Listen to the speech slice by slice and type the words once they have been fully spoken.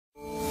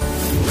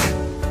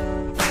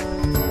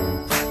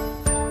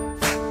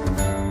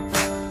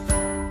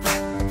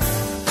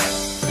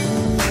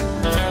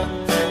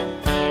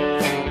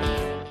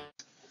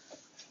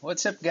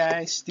What's up,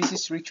 guys? This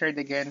is Richard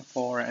again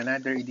for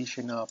another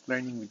edition of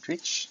Learning with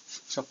Rich.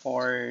 So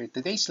for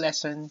today's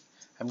lesson,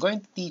 I'm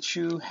going to teach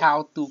you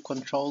how to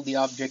control the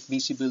object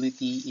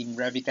visibility in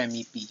Revit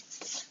MEP.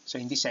 So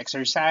in this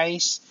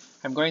exercise,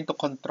 I'm going to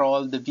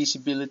control the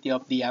visibility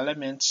of the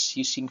elements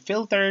using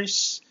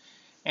filters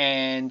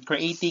and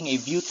creating a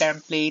view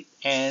template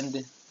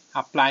and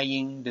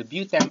applying the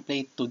view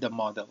template to the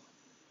model.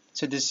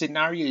 So the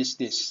scenario is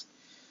this.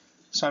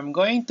 So I'm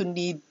going to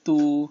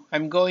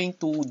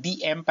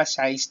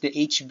de-emphasize the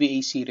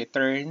HVAC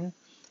return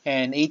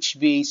and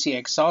HVAC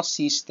exhaust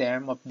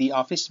system of the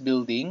office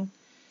building,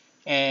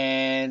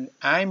 and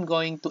I'm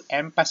going to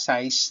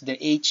emphasize the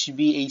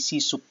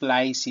HVAC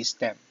supply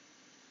system.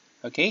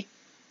 Okay?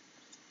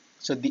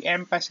 So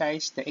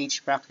de-emphasize the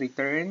HVAC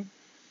return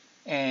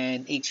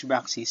and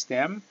HVAC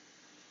system,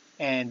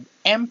 and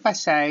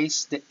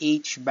emphasize the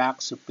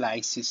HVAC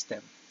supply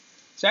system.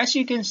 So as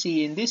you can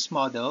see in this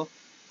model,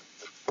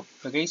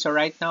 okay, so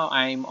right now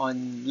I'm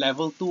on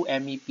level 2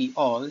 MEP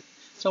all.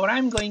 So what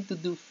I'm going to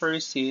do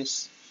first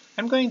is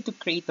I'm going to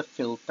create a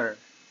filter.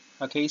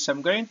 Okay, so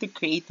I'm going to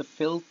create a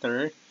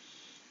filter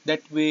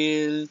that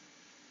will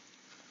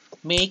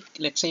make,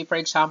 let's say for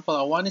example,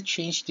 I want to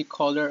change the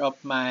color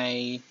of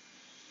my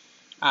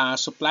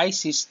supply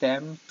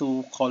system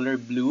to color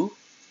blue.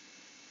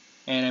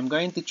 And I'm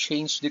going to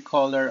change the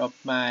color of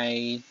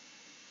my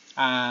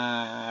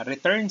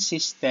return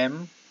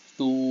system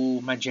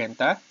to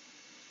magenta.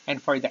 And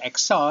for the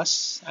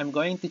exhaust, I'm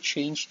going to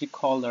change the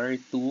color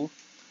to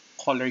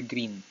color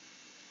green.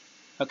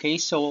 Okay,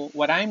 so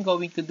what I'm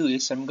going to do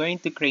is I'm going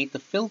to create a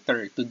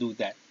filter to do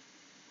that.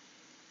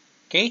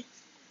 Okay,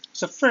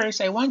 so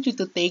first I want you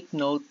to take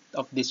note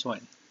of this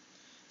one.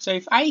 So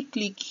if I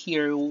click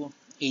here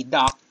a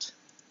duct,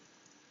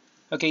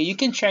 okay, you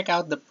can check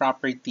out the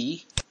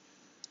property.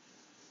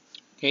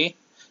 Okay,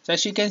 so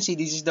as you can see,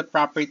 this is the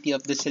property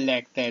of the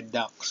selected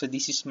duct. So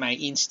this is my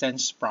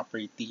instance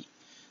property.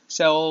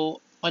 So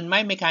on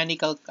my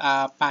mechanical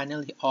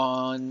panel,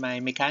 on my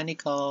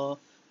mechanical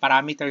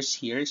parameters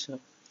here,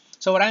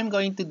 so what I'm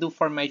going to do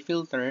for my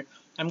filter,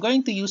 I'm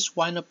going to use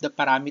one of the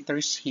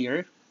parameters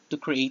here to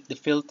create the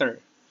filter.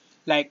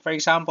 Like for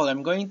example,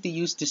 I'm going to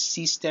use the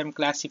system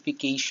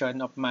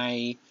classification of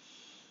my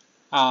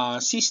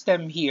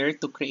system here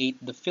to create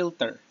the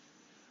filter.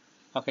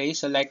 Okay,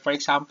 so like for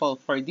example,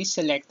 for this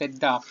selected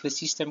duct, the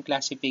system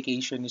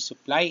classification is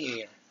supply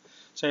air.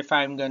 So if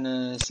I'm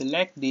gonna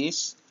select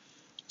this,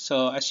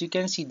 so as you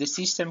can see, the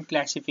system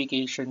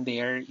classification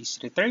there is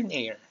return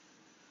air.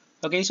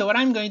 Okay, so what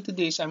I'm going to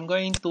do is I'm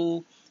going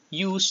to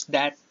use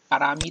that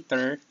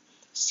parameter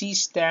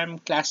system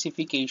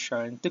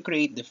classification to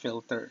create the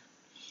filter.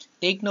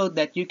 Take note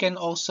that you can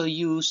also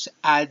use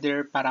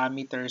other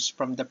parameters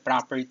from the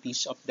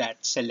properties of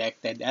that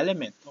selected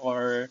element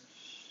or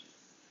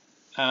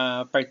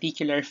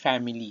particular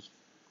family.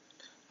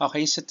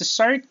 Okay, so to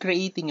start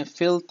creating a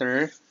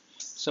filter,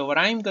 so what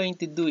I'm going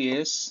to do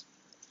is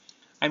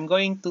I'm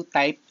going to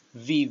type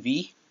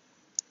VV,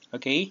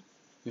 okay,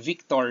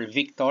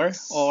 Victor,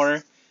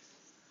 or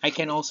I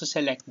can also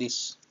select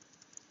this,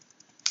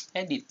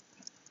 edit.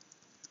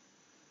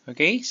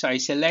 Okay, so I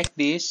select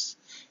this,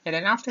 and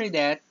then after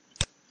that,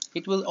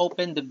 it will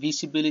open the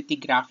visibility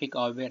graphic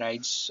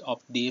overrides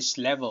of this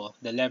level,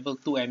 the level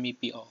 2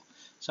 MEPO.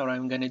 So what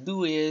I'm going to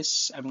do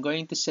is I'm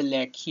going to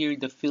select here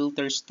the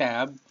filters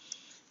tab,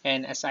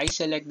 and as I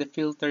select the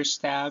filters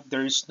tab,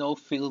 there is no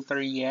filter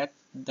yet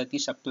that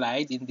is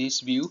applied in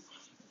this view.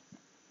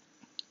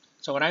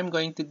 So what I'm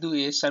going to do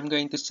is I'm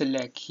going to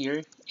select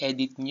here,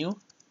 edit new.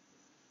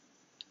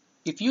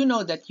 If you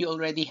know that you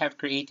already have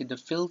created a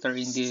filter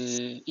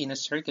in a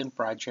certain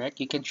project,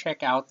 you can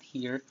check out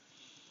here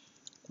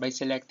by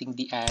selecting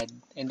the add,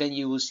 and then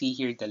you will see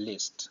here the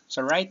list.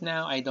 So right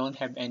now I don't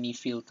have any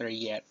filter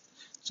yet.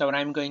 So what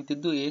I'm going to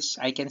do is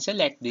I can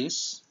select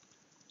this,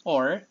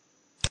 or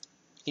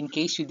in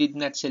case you did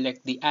not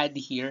select the add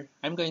here,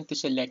 I'm going to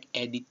select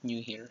edit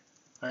new here.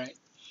 Alright,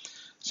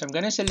 so I'm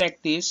going to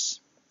select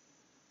this.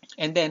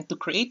 And then to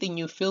create a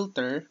new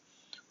filter,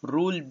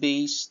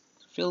 rule-based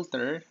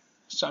filter,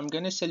 so I'm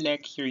going to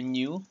select here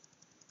new.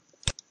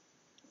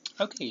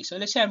 Okay, so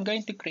let's say I'm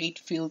going to create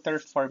filter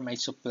for my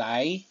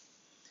supply,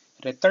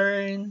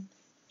 return,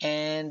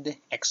 and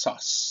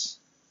exhaust.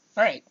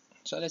 Alright,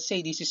 so let's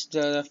say this is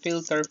the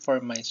filter for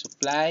my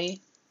supply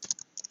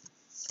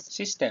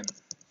system.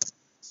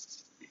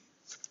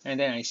 And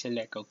then I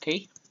select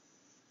OK.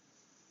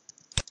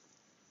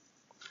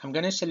 I'm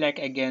going to select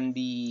again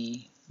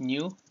the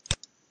new.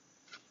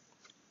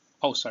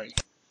 Oh, sorry.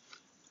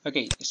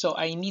 Okay, so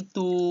I need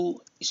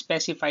to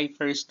specify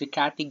first the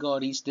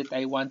categories that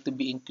I want to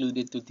be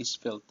included to this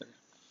filter.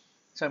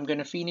 So I'm going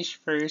to finish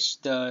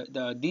first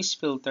this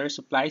filter,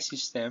 supply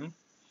system,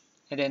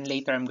 and then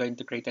later I'm going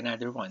to create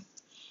another one.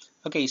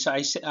 Okay, so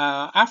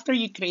after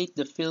you create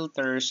the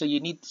filter, so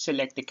you need to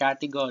select the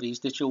categories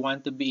that you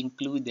want to be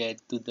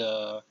included to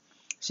the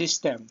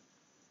system.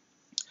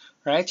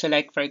 Right, so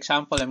like for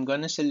example, I'm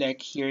going to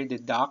select here the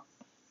duct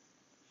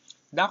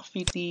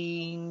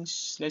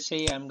fittings. Let's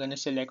say I'm going to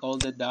select all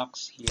the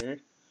ducts here.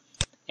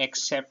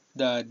 except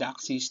the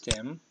dock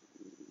system.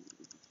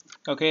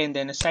 Okay, and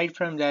then aside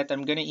from that,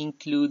 I'm gonna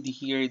include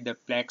here the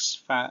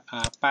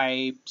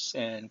pipes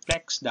and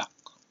flex dock.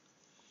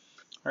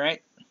 All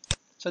right.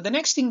 So the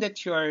next thing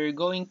that you are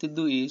going to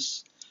do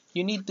is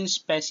you need to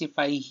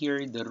specify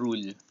here the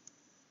rule.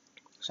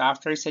 So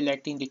after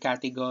selecting the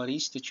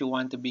categories that you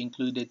want to be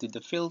included to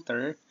the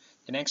filter,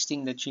 the next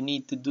thing that you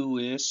need to do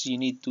is you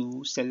need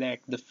to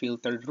select the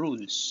filter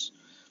rules.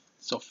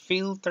 So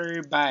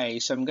filter by,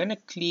 so I'm gonna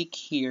click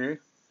here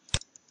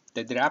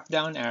the drop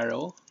down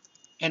arrow,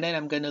 and then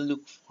I'm gonna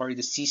look for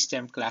the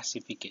system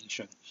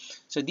classification.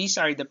 So these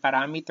are the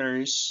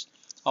parameters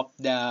of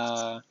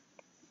the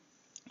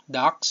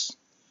docs,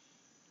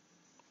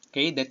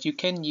 okay, that you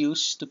can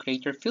use to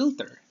create your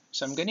filter.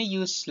 So I'm gonna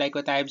use, like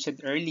what I've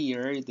said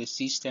earlier, the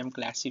system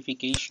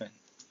classification.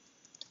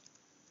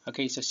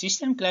 Okay, so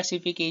system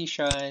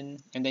classification,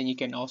 and then you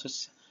can also,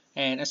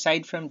 and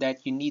aside from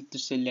that, you need to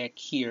select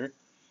here,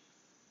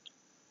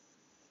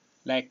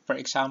 like for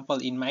example,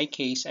 in my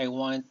case, I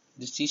want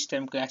the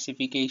system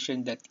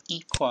classification that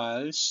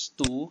equals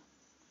to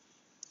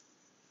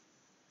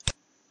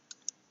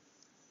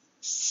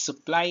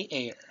supply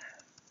air.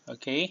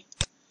 Okay,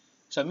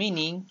 so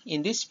meaning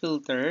in this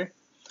filter,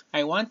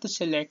 I want to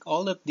select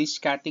all of these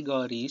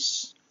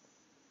categories,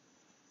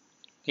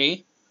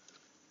 okay,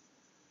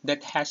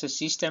 that has a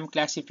system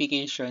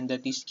classification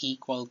that is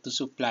equal to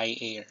supply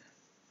air.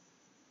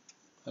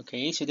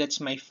 Okay, so that's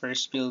my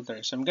first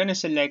filter. So I'm gonna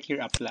select here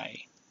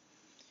apply.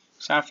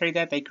 So after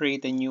that, I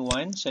create a new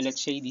one. So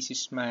let's say this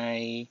is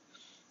my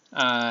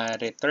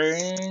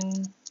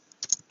return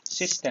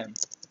system.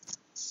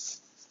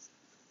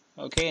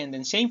 Okay, and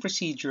then same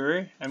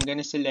procedure. I'm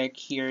gonna select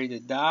here the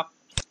dock,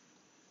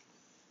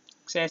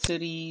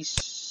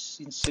 accessories,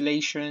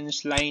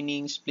 installations,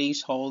 linings,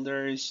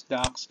 placeholders,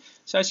 docks.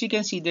 So as you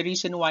can see, the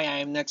reason why I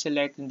am not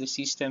selecting the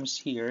systems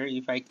here,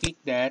 if I click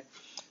that,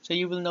 so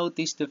you will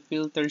notice the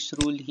filters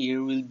rule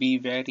here will be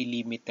very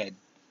limited.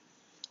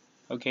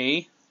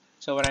 Okay,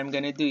 so what I'm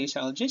gonna do is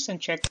I'll just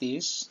uncheck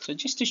this. So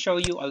just to show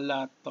you a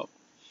lot of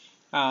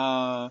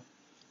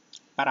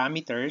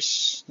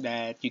parameters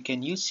that you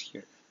can use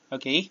here.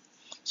 Okay,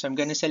 so I'm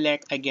gonna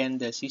select again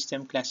the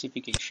system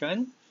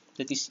classification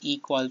that is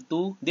equal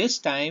to, this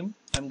time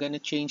I'm gonna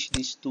change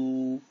this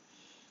to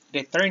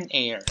return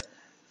air.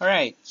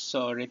 Alright,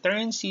 so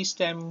return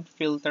system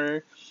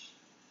filter,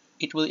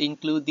 it will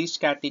include these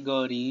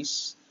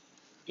categories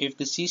if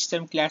the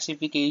system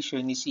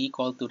classification is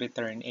equal to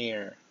return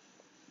air.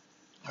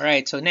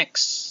 Alright, so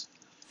next,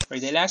 for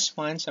the last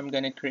ones, I'm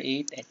gonna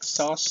create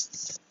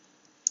exhaust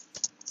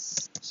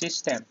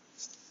system.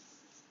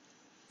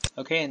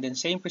 Okay, and then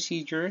same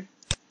procedure.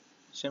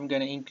 So I'm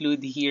gonna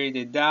include here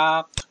the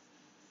dock.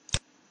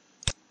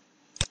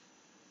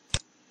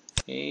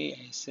 Okay,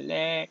 I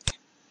select.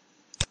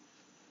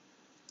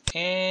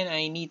 And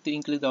I need to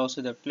include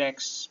also the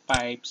flex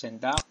pipes and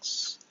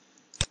docks.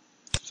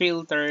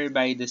 Filter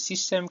by the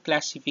system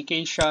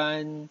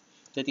classification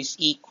that is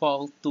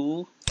equal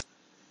to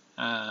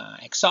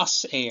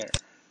exhaust air.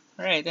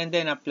 Alright, and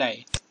then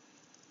apply.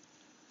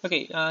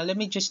 Okay, let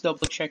me just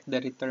double check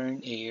the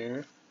return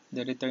air,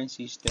 the return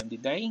system.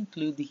 Did I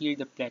include here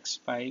the flex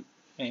pipe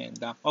and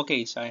dock?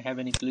 Okay, so I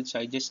haven't included, so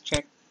I just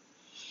check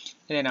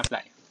and then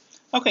apply.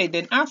 Okay,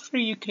 then after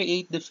you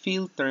create the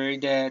filter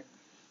that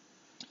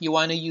you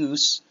want to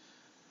use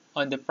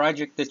on the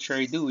project that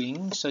you're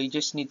doing, so you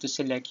just need to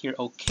select here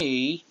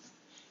OK,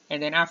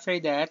 and then after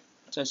that,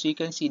 so as you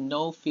can see,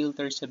 no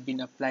filters have been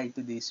applied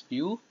to this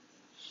view.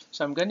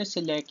 So I'm going to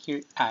select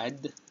here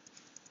add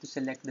to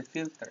select the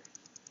filter.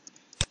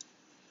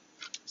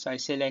 So I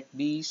select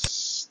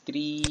these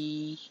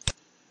three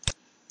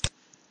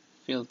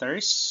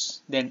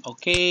filters, then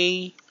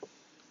OK.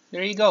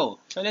 There you go.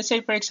 So let's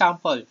say for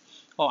example,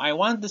 oh, I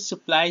want the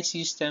supply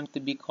system to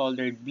be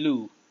colored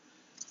blue.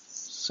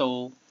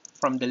 So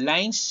from the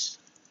lines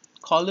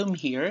column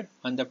here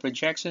on the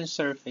projection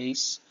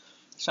surface,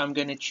 so I'm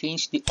gonna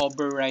change the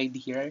override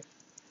here.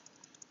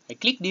 I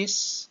click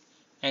this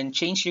and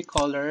change the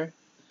color.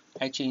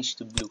 I change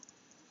to blue.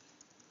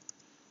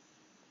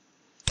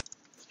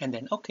 And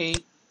then OK.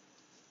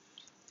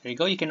 There you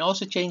go. You can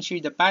also change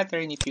here the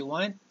pattern if you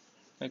want.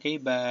 Okay,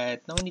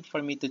 but no need for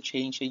me to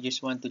change. I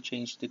just want to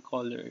change the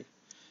color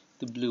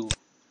to blue.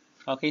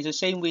 Okay, so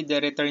same with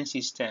the return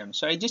system.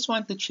 So I just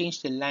want to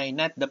change the line,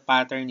 not the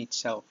pattern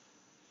itself.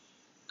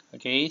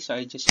 Okay, so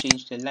I just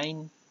change the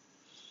line,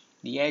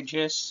 the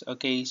edges.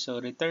 Okay, so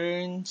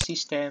return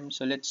system.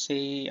 So let's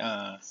say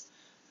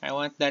I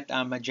want that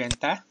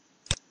magenta.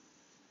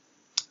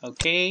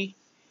 Okay,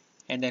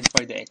 and then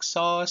for the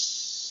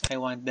exhaust, I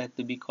want that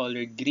to be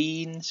colored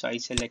green. So I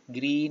select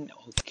green.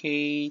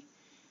 Okay,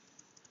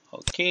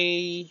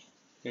 okay.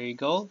 There you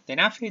go. Then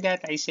after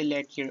that, I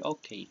select here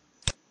OK.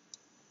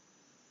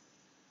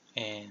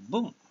 And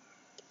boom.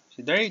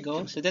 So there you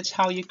go. So that's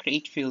how you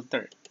create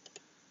filter.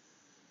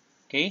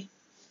 Okay.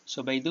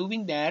 So by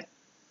doing that,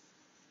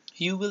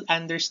 you will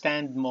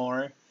understand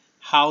more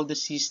how the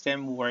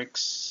system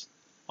works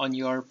on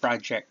your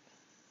project.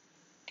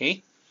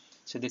 Okay.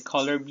 So the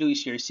color blue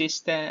is your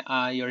system,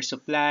 your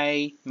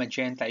supply,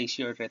 magenta is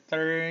your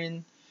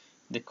return,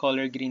 the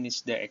color green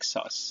is the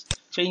exhaust.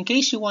 So in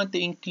case you want to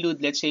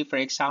include, let's say for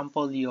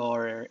example,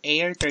 your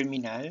air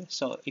terminal.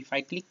 So if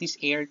I click this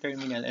air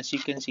terminal, as you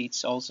can see,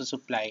 it's also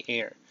supply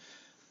air.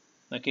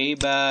 Okay,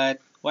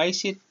 but why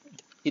is it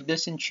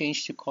doesn't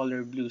change to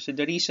color blue? So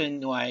the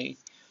reason why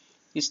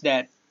is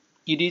that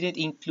you didn't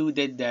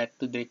included that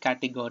to the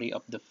category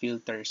of the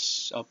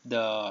filters of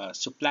the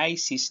supply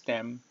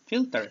system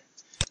filter.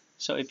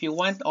 So if you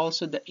want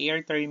also the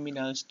air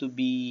terminals to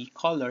be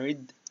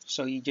colored,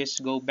 so you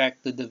just go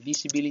back to the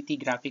visibility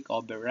graphic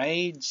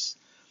overrides,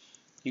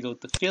 you go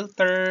to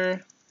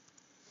filter,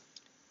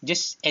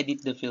 just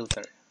edit the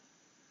filter.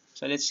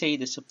 So let's say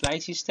the supply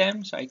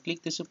system, so I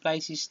click the supply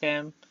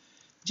system,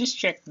 just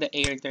check the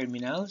air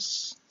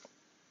terminals,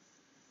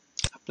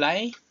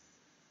 apply.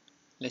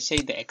 Let's say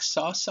the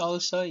exhaust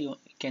also, you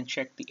can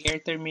check the air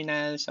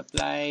terminals,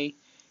 apply,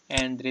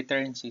 and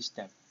return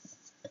system.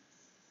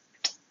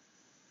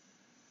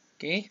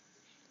 Okay,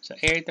 so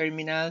air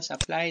terminals,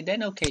 apply,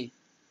 then okay.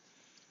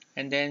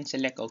 And then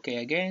select OK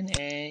again,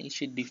 and it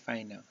should be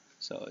fine now.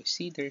 So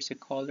see, there's a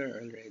color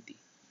already.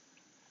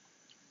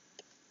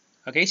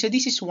 Okay, so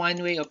this is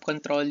one way of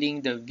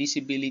controlling the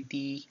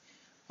visibility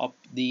of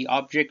the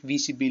object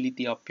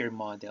visibility of your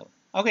model.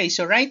 Okay,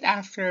 so right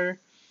after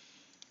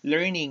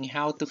learning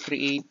how to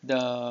create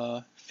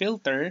the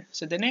filter,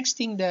 so the next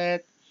thing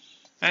that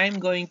I'm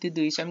going to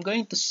do is I'm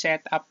going to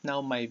set up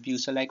now my view.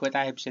 So like what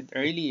I have said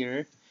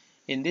earlier,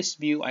 in this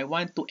view, I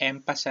want to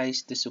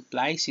emphasize the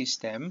supply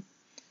system.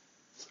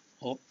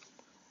 Oh,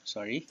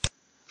 sorry.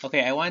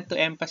 Okay, I want to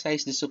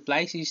emphasize the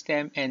supply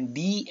system and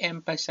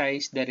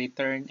de-emphasize the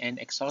return and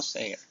exhaust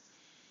air.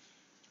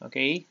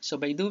 Okay, so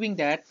by doing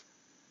that,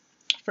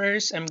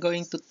 first I'm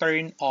going to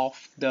turn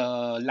off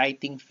the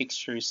lighting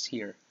fixtures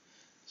here.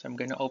 So I'm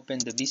going to open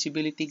the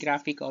visibility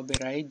graphic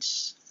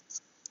overrides,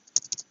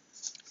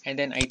 and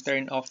then I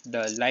turn off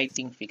the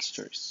lighting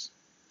fixtures.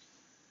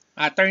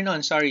 Turn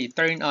on, sorry,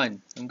 turn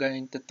on. I'm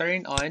going to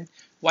turn on.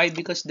 Why?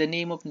 Because the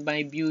name of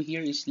my view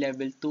here is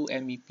level 2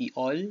 MEP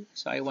all.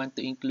 So I want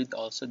to include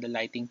also the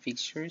lighting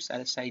fixtures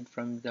aside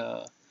from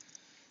the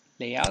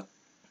layout,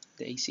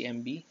 the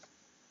ACMB.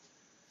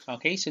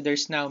 Okay, so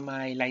there's now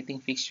my lighting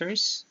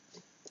fixtures.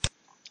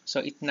 So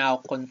it now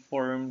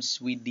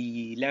conforms with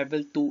the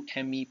level 2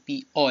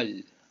 MEP all.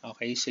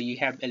 Okay, so you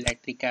have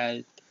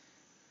electrical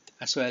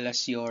as well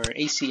as your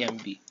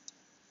ACMB.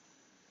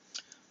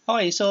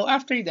 Okay, so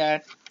after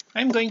that,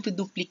 I'm going to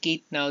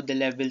duplicate now the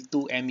level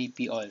 2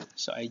 MEP all.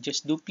 So I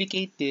just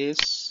duplicate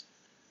this,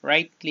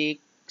 right click.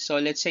 So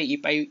let's say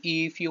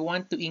if you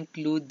want to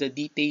include the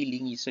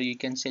detailing, so you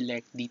can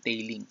select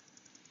detailing.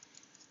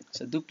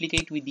 So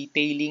duplicate with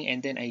detailing,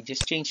 and then I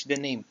just change the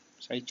name.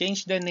 So I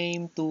change the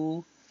name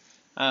to,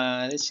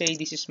 let's say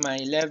this is my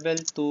level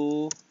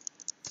 2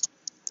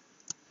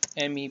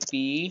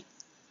 MEP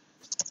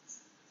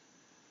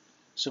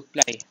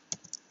supply.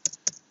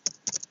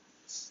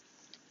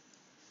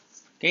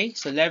 Okay,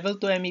 so level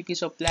 2 MEP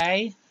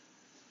supply.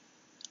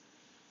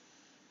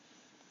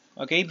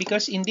 Okay,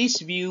 because in this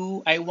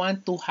view, I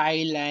want to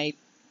highlight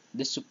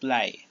the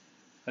supply.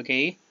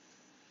 Okay,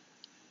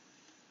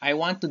 I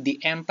want to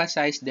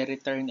de-emphasize the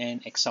return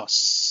and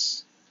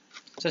exhaust.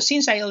 So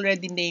since I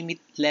already named it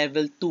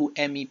level 2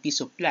 MEP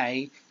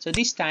supply, so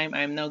this time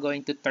I'm now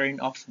going to turn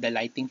off the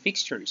lighting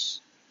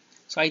fixtures.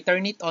 So I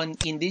turn it on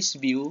in this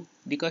view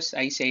because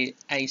I said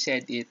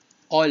it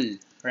all,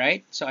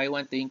 right? So I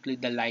want to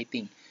include the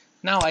lighting.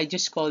 Now I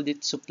just called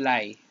it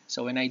supply.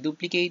 So when I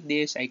duplicate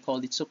this, I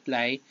called it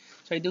supply.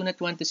 So I do not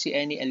want to see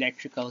any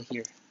electrical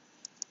here.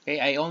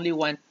 Okay, I only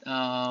want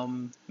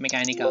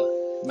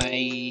mechanical,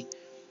 my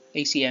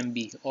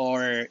ACMB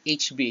or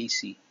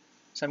HVAC.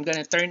 So I'm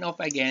gonna turn off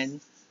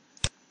again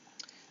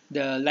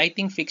the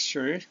lighting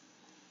fixture.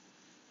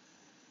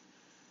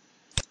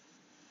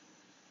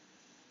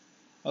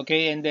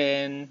 Okay, and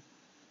then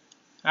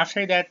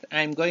after that,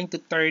 I'm going to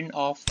turn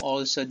off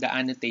also the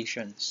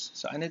annotations.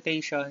 So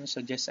annotations,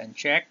 so just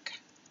uncheck,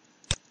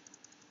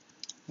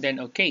 then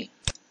okay.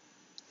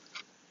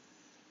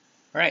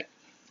 Alright,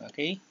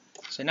 okay.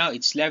 So now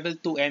it's level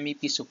 2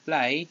 MEP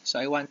supply. So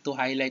I want to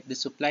highlight the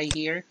supply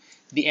here,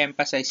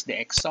 de-emphasize the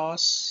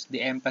exhaust,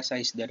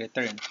 de-emphasize the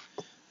return.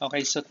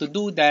 Okay, so to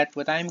do that,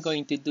 what I'm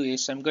going to do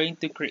is I'm going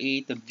to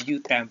create a view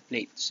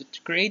template. So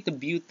to create a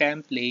view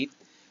template,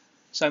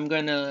 so I'm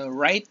gonna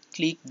right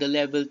click the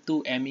level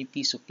 2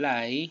 MEP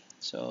supply.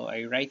 So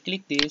I right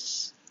click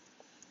this,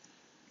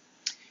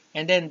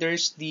 and then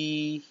there's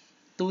the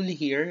tool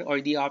here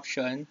or the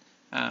option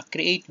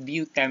create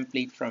view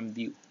template from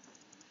view.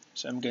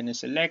 So I'm gonna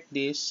select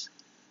this.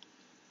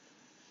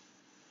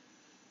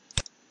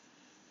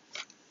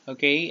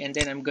 Okay, and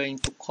then I'm going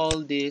to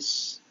call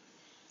this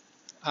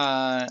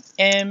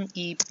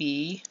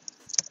MEP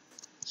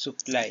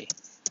supply.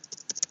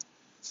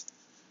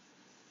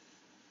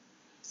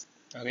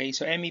 Okay,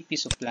 so MEP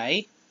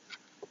supply.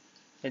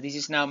 So this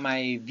is now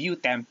my view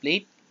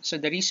template. So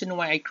the reason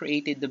why I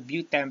created the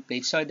view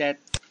template so that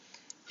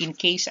in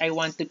case I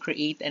want to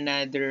create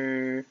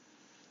another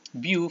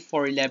view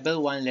for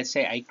level 1, let's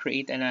say I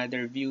create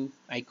another view,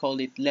 I call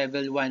it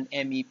level 1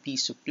 MEP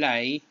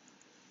supply.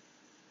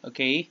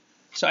 Okay,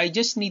 so I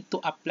just need to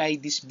apply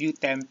this view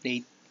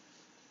template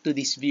to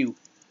this view.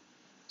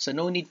 So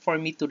no need for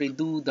me to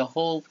redo the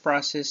whole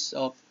process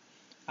of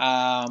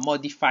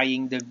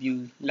modifying the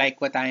view like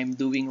what I am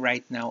doing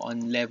right now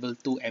on level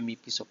 2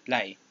 MEP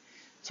supply.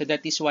 So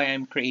that is why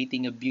I'm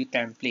creating a view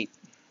template.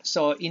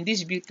 So in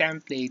this view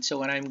template, so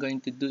what I'm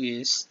going to do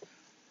is,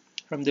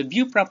 from the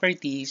view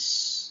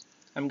properties,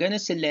 I'm going to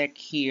select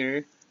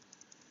here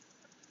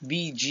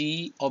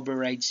VG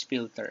overrides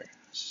filter.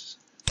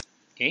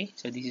 Okay,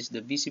 so this is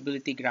the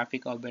visibility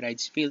graphic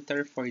overrides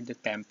filter for the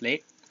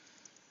template.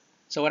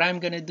 So what I'm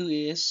going to do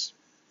is,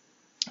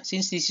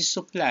 since this is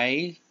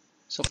supply,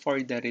 so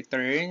for the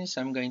returns,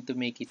 I'm going to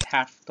make it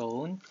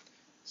halftone.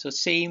 So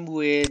same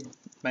with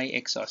my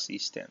exhaust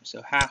system.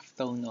 So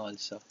halftone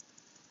also.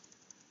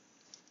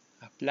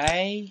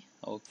 Apply.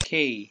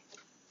 Okay.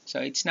 So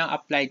it's now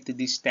applied to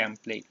this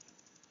template.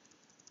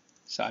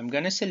 So I'm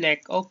going to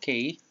select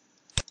OK.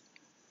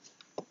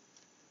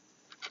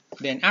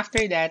 Then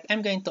after that,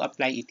 I'm going to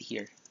apply it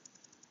here.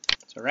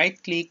 So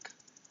right click.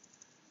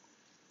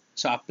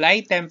 So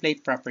apply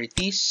template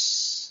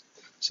properties.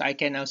 So I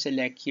can now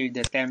select here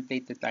the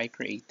template that I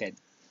created.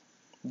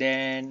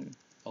 Then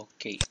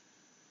OK.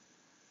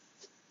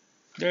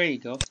 There you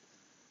go.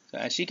 So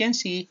as you can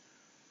see,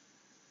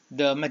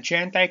 the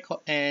magenta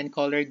and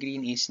color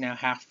green is now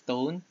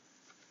halftone.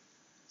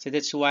 So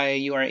that's why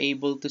you are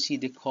able to see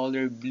the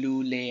color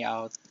blue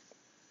layout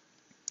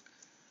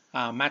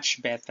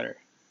much better.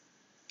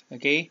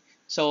 Okay,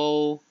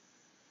 so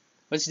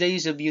what's the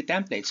use of view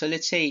template? So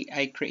let's say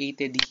I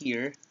created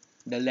here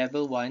the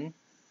level 1.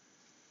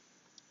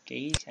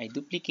 Okay, I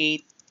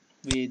duplicate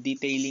with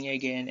detailing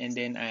again, and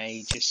then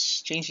I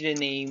just change the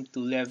name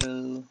to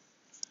level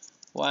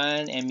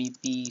 1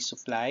 MEP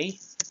supply.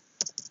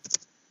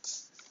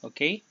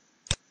 Okay,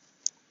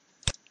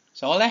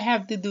 so all I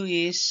have to do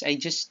is I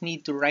just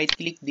need to right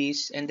click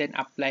this and then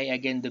apply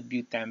again the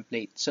view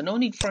template. So no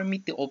need for me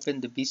to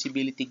open the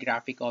visibility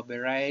graphic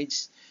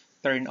overrides,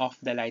 turn off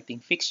the lighting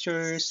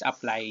fixtures,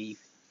 apply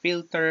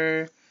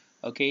filter.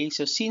 Okay,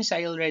 so since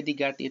I already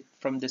got it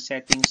from the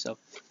settings of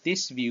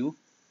this view,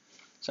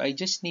 so I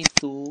just need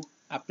to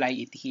apply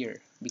it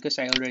here because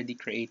I already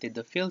created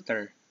the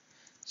filter.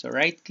 So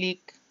right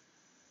click,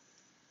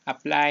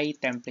 apply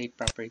template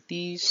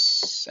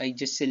properties. I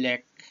just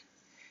select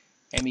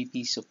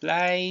MEP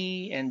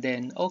supply and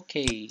then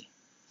OK.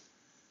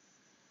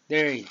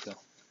 There you go.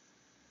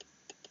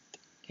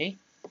 Okay.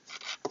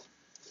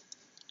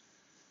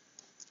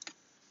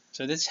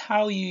 So that's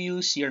how you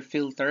use your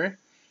filter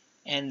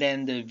and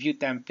then the view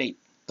template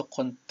to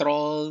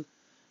control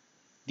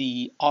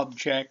the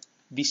object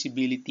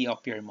visibility of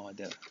your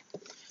model.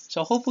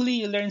 So hopefully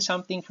you learned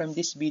something from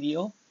this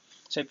video.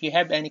 So if you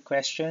have any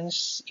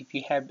questions, if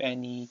you have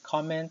any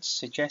comments,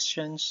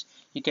 suggestions,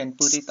 you can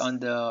put it on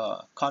the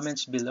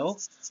comments below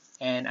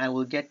and I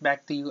will get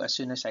back to you as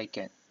soon as I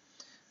can.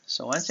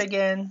 So once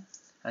again,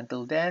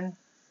 until then,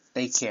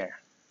 take care.